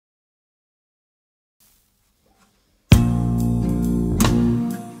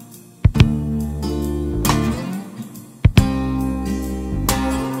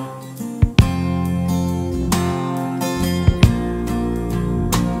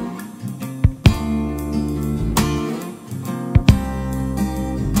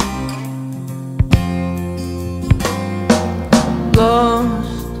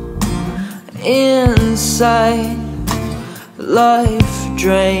inside, life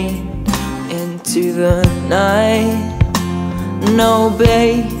drained into the night. No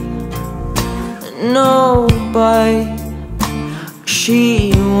babe, no bite,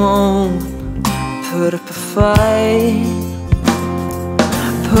 she won't put up a fight.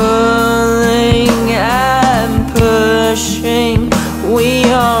 Pulling and pushing, we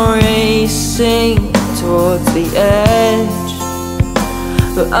are racing towards the edge.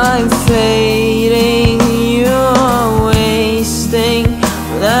 But I'm fading, you're wasting.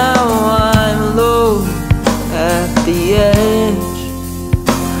 Now I'm low at the edge.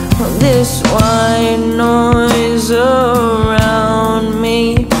 This white noise around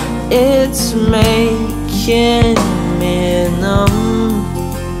me, it's making me numb.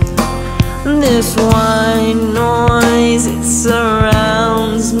 This white noise, it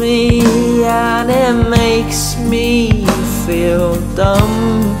surrounds me and it makes me feel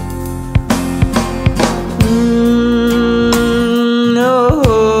dumb. No.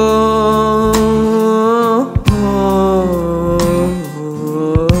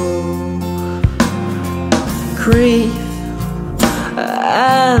 Grief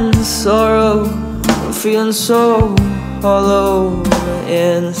and sorrow, I'm feeling so hollow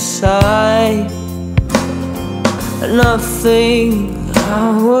inside. Nothing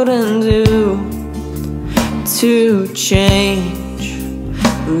I wouldn't do to change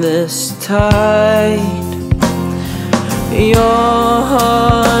this tide. Your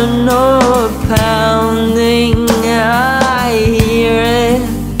heart pounding, I hear it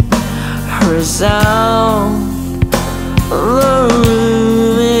resound. The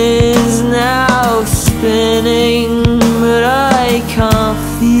room is now spinning, but I can't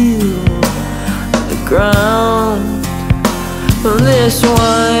feel the ground. This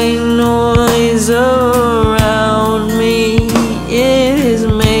white noise around me is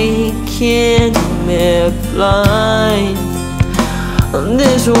making me blind.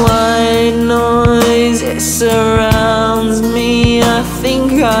 This white noise, it surrounds me. I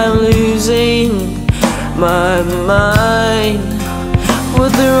think I'm losing my mind. But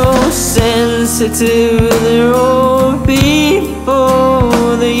they're all sensitive, they're all people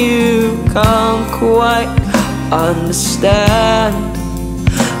that you can't quite understand.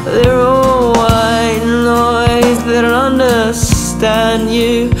 They're all white noise, they don't understand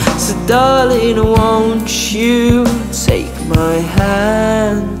you. So darling, won't you take my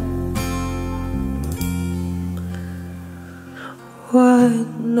hand?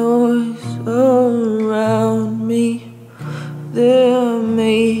 White noise around me, they're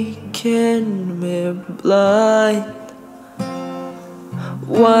making me blind.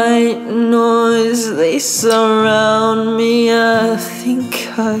 White noise, they surround me. I think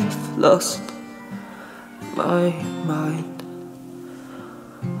I've lost my mind.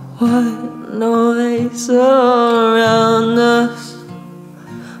 White noise around us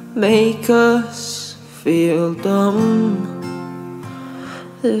make us feel dumb.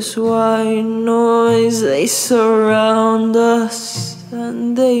 This white noise, they surround us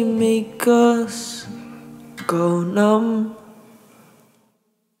and they make us go numb.